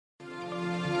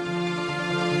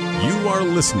You are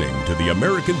listening to the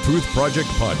American Truth Project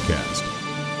podcast.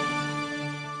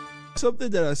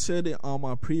 Something that I said on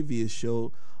my previous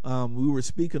show, we were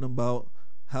speaking about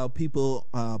how people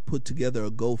put together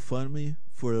a GoFundMe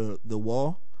for the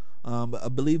wall. I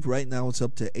believe right now it's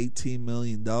up to $18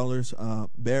 million,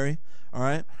 Barry. All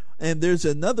right. And there's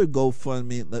another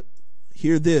GoFundMe,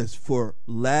 hear this, for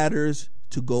ladders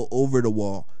to go over the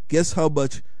wall. Guess how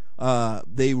much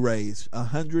they raised?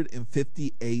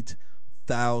 $158,000.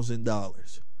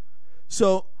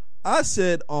 So I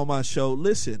said on my show,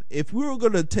 listen, if we were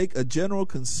going to take a general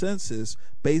consensus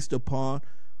based upon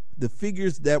the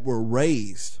figures that were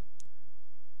raised,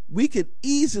 we could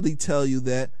easily tell you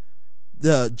that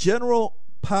the general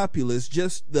populace,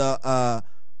 just the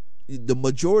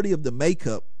majority of the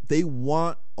makeup, they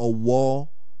want a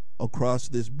wall across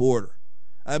this border.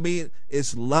 I mean,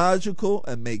 it's logical.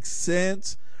 It makes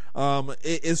sense.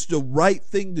 It's the right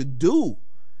thing to do,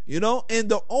 you know. And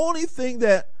the only thing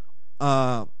that,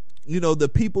 the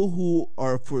people who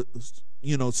are for,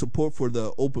 support for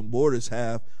the open borders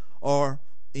have are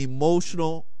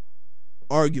emotional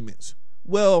arguments.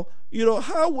 Well,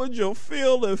 how would you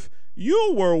feel if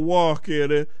you were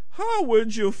walking, and how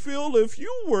would you feel if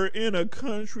you were in a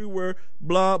country where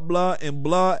blah, blah, and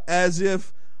blah, as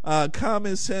if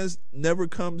common sense never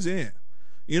comes in,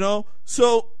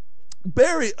 So,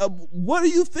 Barry, what do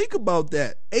you think about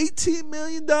that? $18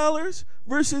 million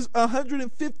versus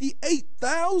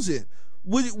 $158,000.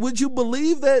 Would you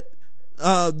believe that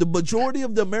the majority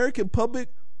of the American public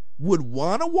would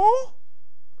want a wall?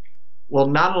 Well,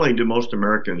 not only do most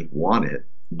Americans want it,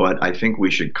 but I think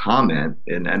we should comment,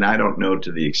 and I don't know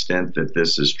to the extent that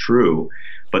this is true,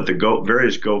 but the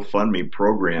various GoFundMe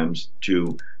programs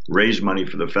to raise money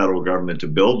for the federal government to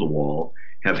build the wall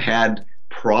have had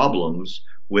problems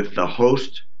with the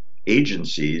host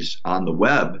agencies on the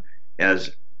web, as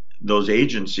those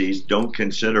agencies don't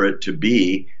consider it to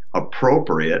be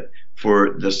appropriate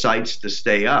for the sites to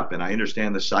stay up. And I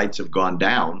understand the sites have gone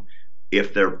down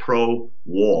if they're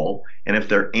pro-wall, and if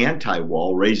they're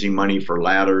anti-wall, raising money for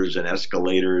ladders and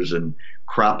escalators and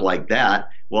crap like that,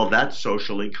 well, that's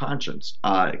socially conscious.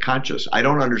 I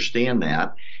don't understand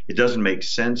that. It doesn't make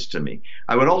sense to me.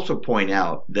 I would also point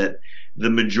out that the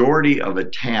majority of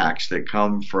attacks that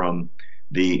come from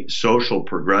the social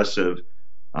progressive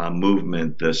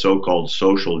movement, the so-called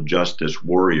social justice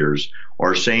warriors,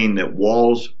 are saying that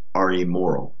walls are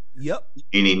immoral. Yep.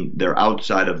 Meaning they're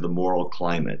outside of the moral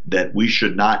climate, that we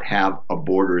should not have a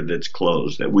border that's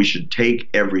closed, that we should take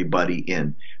everybody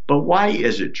in. But why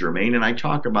is it, Jermaine? And I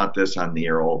talk about this on the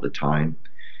air all the time.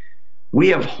 We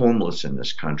have homeless in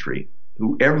this country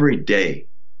who every day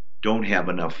don't have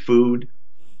enough food,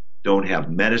 don't have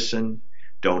medicine,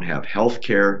 don't have health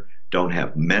care, don't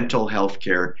have mental health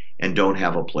care, and don't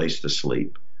have a place to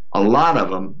sleep. A lot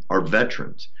of them are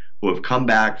veterans who have come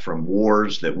back from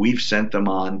wars that we've sent them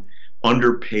on,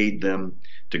 underpaid them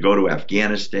to go to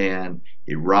Afghanistan,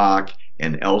 Iraq,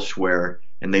 and elsewhere,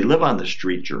 and they live on the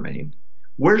street, Jermaine.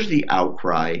 Where's the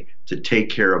outcry to take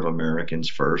care of Americans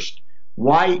first?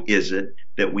 Why is it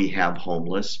that we have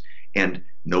homeless and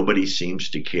nobody seems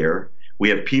to care? We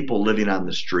have people living on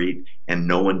the street and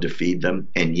no one to feed them,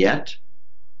 and yet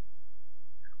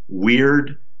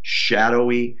weird,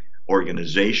 shadowy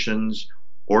organizations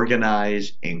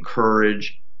organize,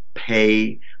 encourage,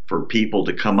 pay for people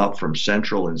to come up from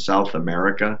Central and South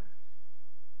America,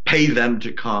 pay them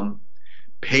to come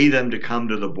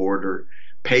to the border,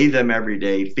 pay them every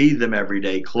day, feed them every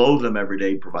day, clothe them every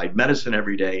day, provide medicine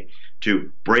every day, to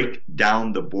break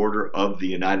down the border of the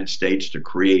United States, to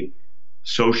create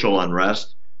social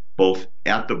unrest, both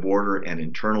at the border and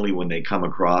internally when they come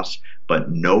across.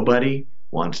 But nobody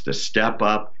wants to step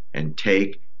up and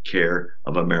take care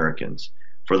of Americans.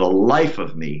 For the life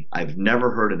of me, I've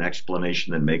never heard an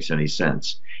explanation that makes any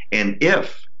sense. And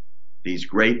if these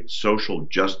great social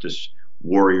justice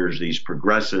warriors, these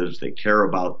progressives that care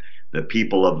about the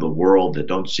people of the world that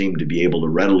don't seem to be able to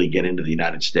readily get into the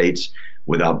United States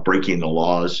without breaking the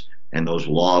laws, and those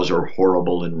laws are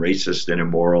horrible and racist and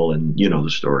immoral, and you know the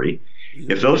story.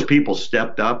 If those people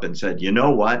stepped up and said, you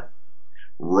know what,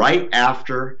 right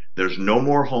after there's no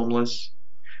more homeless,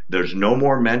 there's no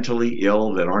more mentally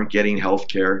ill that aren't getting health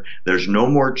care, there's no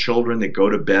more children that go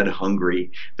to bed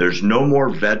hungry, there's no more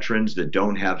veterans that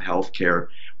don't have health care,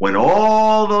 when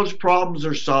all those problems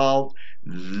are solved,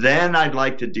 then I'd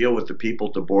like to deal with the people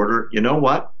at the border. You know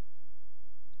what?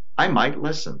 I might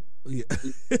listen. Yeah.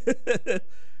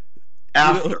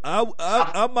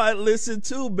 I might listen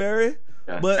too, Barry.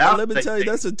 But let me tell you,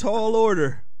 that's a tall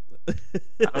order. I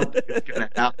don't think it's going to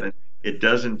happen. It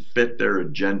doesn't fit their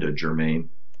agenda, Jermaine.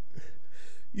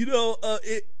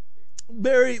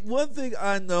 Barry, one thing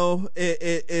I know,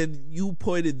 and you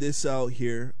pointed this out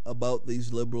here about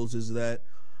these liberals, is that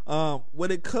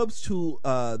when it comes to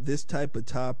this type of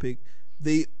topic,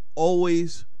 they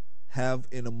always have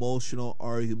an emotional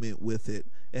argument with it.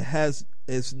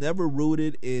 It's never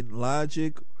rooted in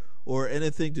logic or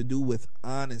anything to do with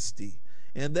honesty,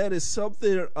 and that is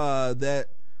something that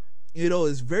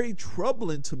is very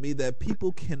troubling to me, that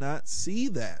people cannot see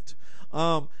that.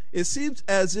 It seems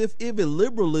as if even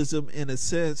liberalism, in a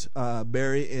sense,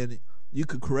 Barry, and you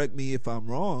could correct me if I'm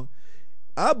wrong,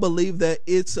 I believe that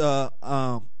it's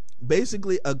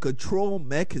basically a control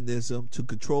mechanism to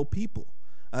control people.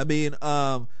 I mean,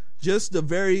 just the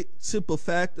very simple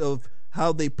fact of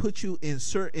how they put you in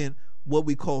certain what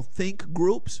we call think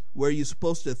groups, where you're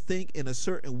supposed to think in a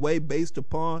certain way based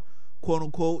upon, quote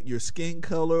unquote, your skin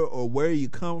color or where you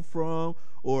come from,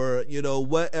 or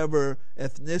whatever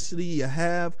ethnicity you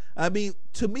have. I mean,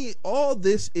 to me, all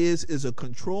this is a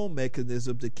control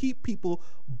mechanism to keep people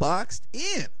boxed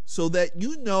in so that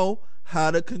you know how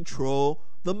to control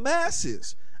the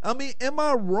masses. I mean, am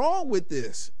I wrong with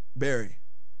this, Barry?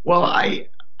 Well,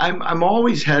 I'm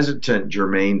always hesitant,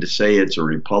 Jermaine, to say it's a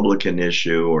Republican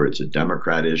issue or it's a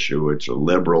Democrat issue, or it's a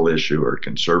liberal issue or a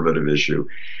conservative issue.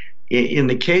 In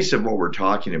the case of what we're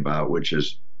talking about, which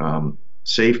is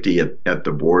safety at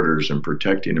the borders and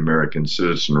protecting American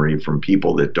citizenry from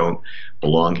people that don't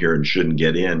belong here and shouldn't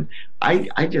get in,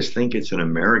 I just think it's an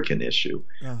American issue.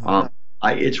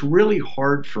 It's really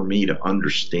hard for me to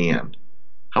understand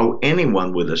how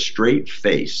anyone with a straight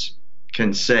face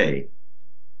can say,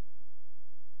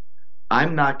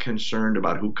 I'm not concerned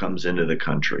about who comes into the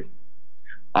country.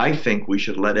 I think we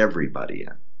should let everybody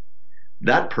in.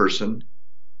 That person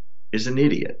is an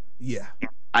idiot. Yeah.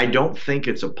 I don't think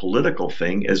it's a political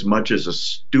thing as much as a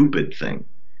stupid thing.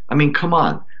 I mean, come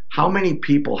on. How many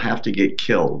people have to get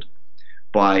killed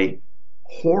by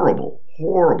horrible,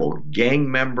 horrible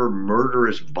gang member,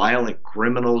 murderous, violent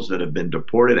criminals that have been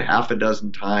deported half a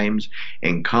dozen times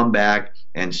and come back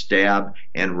and stab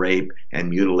and rape and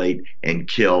mutilate and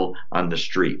kill on the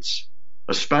streets,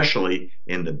 especially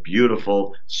in the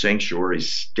beautiful sanctuary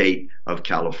state of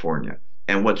California?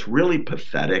 And what's really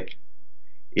pathetic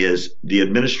is the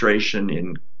administration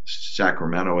in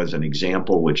Sacramento, as an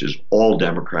example, which is all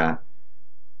Democrat,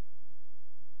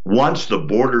 wants the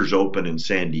borders open in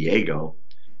San Diego,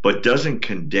 but doesn't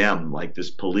condemn, like this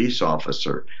police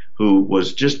officer who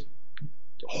was just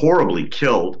horribly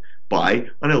killed by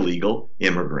an illegal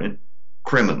immigrant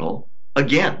criminal.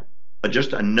 Again,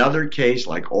 just another case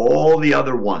like all the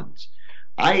other ones.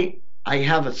 I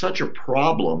have such a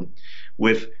problem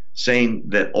with saying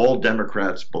that all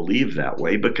Democrats believe that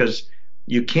way, because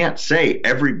you can't say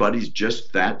everybody's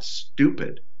just that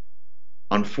stupid.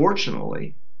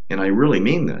 Unfortunately, and I really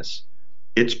mean this,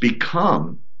 it's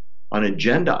become an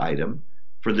agenda item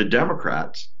for the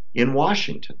Democrats in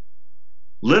Washington.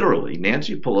 Literally,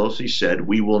 Nancy Pelosi said,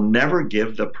 we will never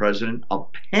give the president a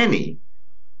penny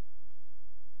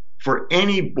for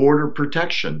any border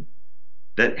protection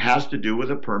that has to do with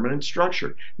a permanent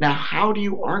structure. Now, how do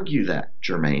you argue that,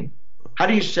 Jermaine? How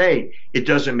do you say it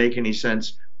doesn't make any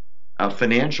sense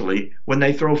financially when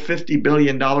they throw $50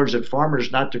 billion at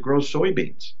farmers not to grow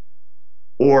soybeans?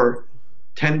 Or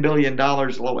 $10 billion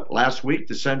last week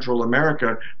to Central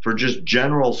America for just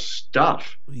general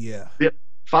stuff. Yeah.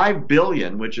 $5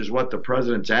 billion, which is what the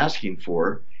president's asking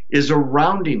for, is a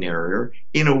rounding error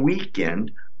in a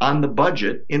weekend on the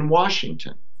budget in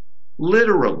Washington.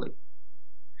 Literally.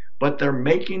 But they're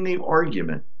making the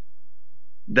argument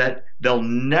that they'll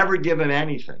never give him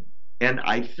anything. And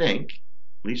I think,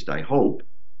 at least I hope,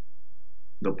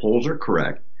 the polls are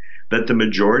correct, that the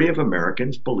majority of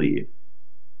Americans believe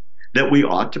that we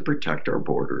ought to protect our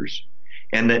borders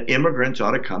and that immigrants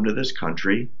ought to come to this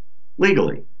country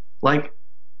legally, like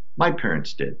my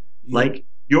parents did, like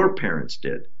your parents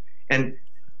did. And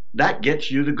that gets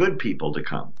you the good people to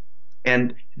come.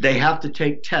 And they have to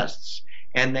take tests,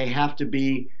 and they have to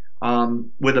be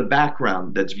with a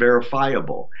background that's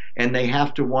verifiable, and they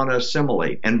have to want to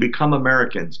assimilate and become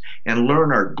Americans and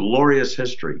learn our glorious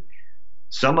history.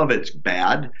 Some of it's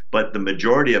bad, but the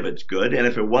majority of it's good. And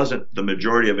if it wasn't the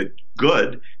majority of it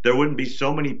good, there wouldn't be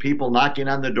so many people knocking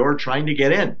on the door trying to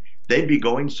get in. They'd be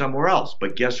going somewhere else.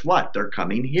 But guess what? They're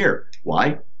coming here.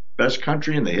 Why? Best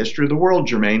country in the history of the world,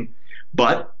 Jermaine.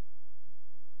 But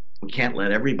we can't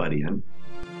let everybody in.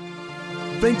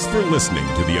 Thanks for listening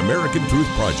to the American Truth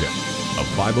Project, a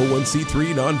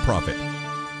 501c3 nonprofit.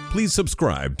 Please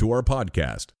subscribe to our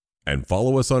podcast and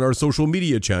follow us on our social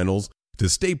media channels to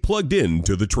stay plugged in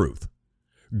to the truth.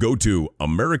 Go to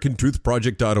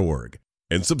AmericanTruthProject.org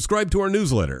and subscribe to our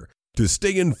newsletter to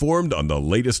stay informed on the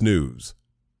latest news.